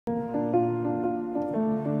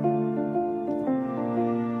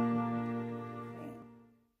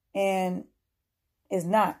And it's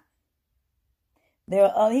not.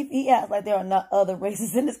 He acts like there are not other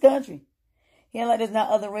races in this country. He acts like there's not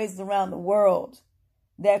other races around the world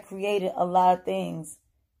that created a lot of things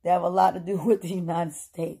that have a lot to do with the United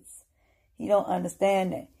States. He don't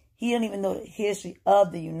understand that. He don't even know the history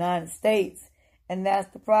of the United States. And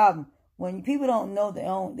that's the problem. When people don't know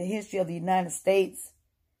the history of the United States,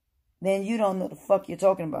 then you don't know the fuck you're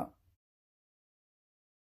talking about.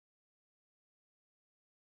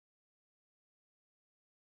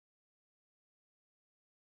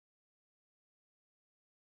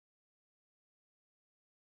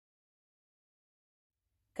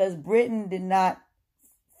 Because Britain did not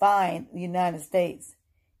find the United States.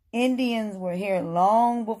 Indians were here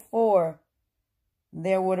long before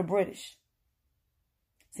there were the British.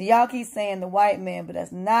 So y'all keep saying the white man, but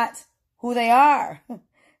that's not who they are.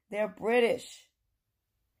 They're British.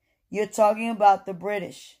 You're talking about the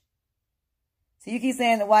British. So you keep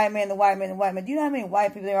saying the white man, the white man, the white man. Do you know how many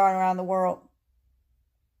white people there are around the world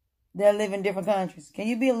that live in different countries? Can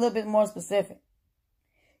you be a little bit more specific?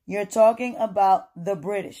 You're talking about the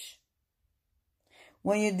British.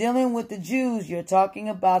 When you're dealing with the Jews, you're talking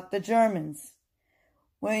about the Germans.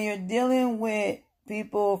 When you're dealing with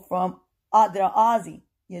people from that are Aussie,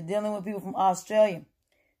 you're dealing with people from Australia.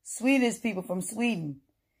 Swedish people from Sweden.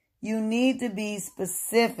 You need to be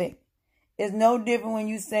specific. It's no different when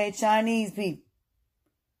you say Chinese people.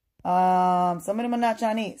 Some of them are not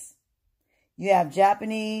Chinese. You have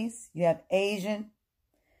Japanese, you have Asian.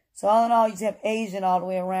 So all in all, you have Asian all the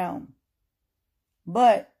way around.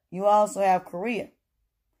 But you also have Korea,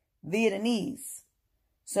 Vietnamese.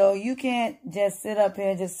 So you can't just sit up here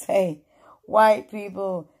and just say white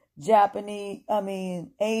people,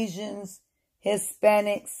 Asians,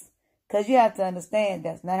 Hispanics. Because you have to understand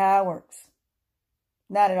that's not how it works.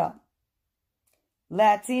 Not at all.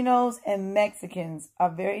 Latinos and Mexicans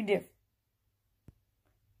are very different.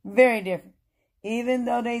 Very different. Even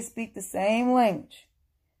though they speak the same language,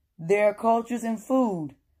 their cultures and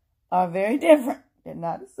food are very different. They're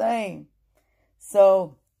not the same.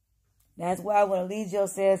 So that's why when Eligio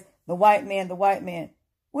says the white man,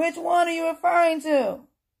 which one are you referring to?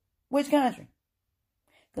 Which country?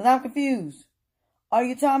 Because I'm confused. Are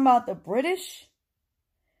you talking about the British?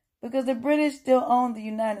 Because the British still own the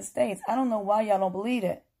United States. I don't know why y'all don't believe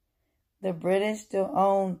it. The British still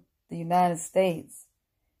own the United States.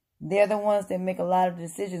 They're the ones that make a lot of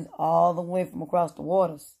decisions all the way from across the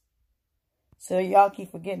waters. So y'all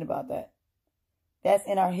keep forgetting about that. That's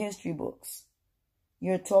in our history books.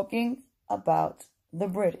 You're talking about the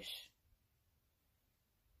British.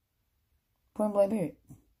 Point blank period.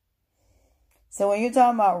 So when you're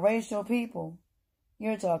talking about racial people,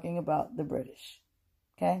 you're talking about the British.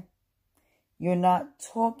 Okay? You're not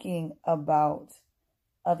talking about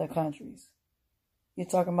other countries. You're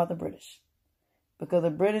talking about the British. Because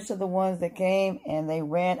the British are the ones that came and they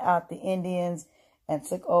ran out the Indians and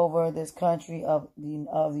took over this country of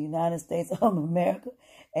the United States of America,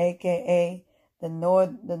 aka the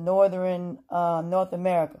northern North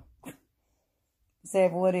America. Say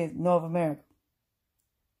it for what it is, North America.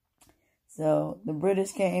 So the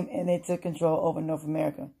British came and they took control over North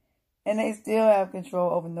America. And they still have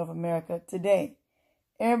control over North America today.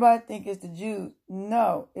 Everybody think it's the Jews.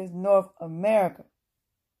 No, it's North America.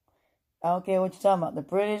 I don't care what you're talking about. The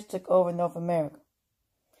British took over North America.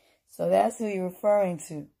 So that's who you're referring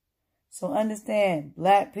to. So understand,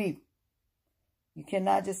 black people. You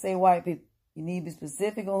cannot just say white people. You need to be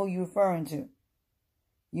specific on who you're referring to.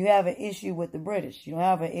 You have an issue with the British. You don't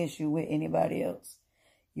have an issue with anybody else.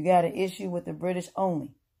 You got an issue with the British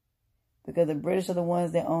only. Because the British are the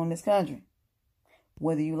ones that own this country.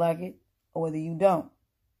 Whether you like it or whether you don't.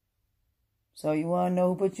 So you want to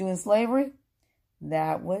know who put you in slavery?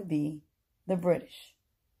 That would be the British.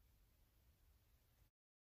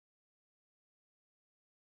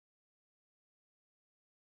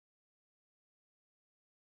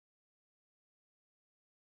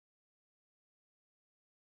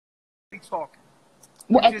 Talking.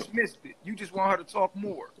 You just missed it. You just want her to talk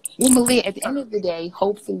more. Well, Malia, at the end of the day,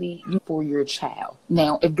 hopefully you for your child.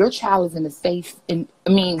 Now, if your child is in a safe, I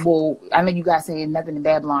know you guys say nothing in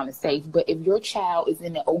Babylon is safe, but if your child is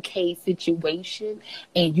in an okay situation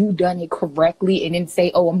and you done it correctly and then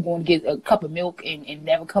say, oh, I'm going to get a cup of milk and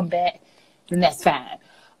never come back, then that's fine.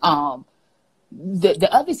 The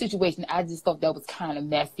other situation, I just thought that was kind of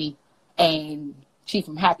messy. And Chief,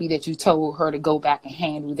 I'm happy that you told her to go back and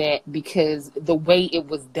handle that because the way it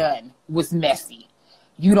was done was messy.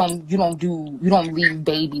 You don't leave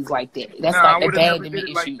babies like that. That's like abandonment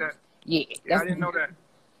issues. Like yeah, I didn't know that.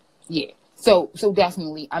 Yeah. So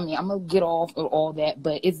definitely, I'm gonna get off of all that,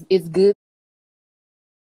 but it's good.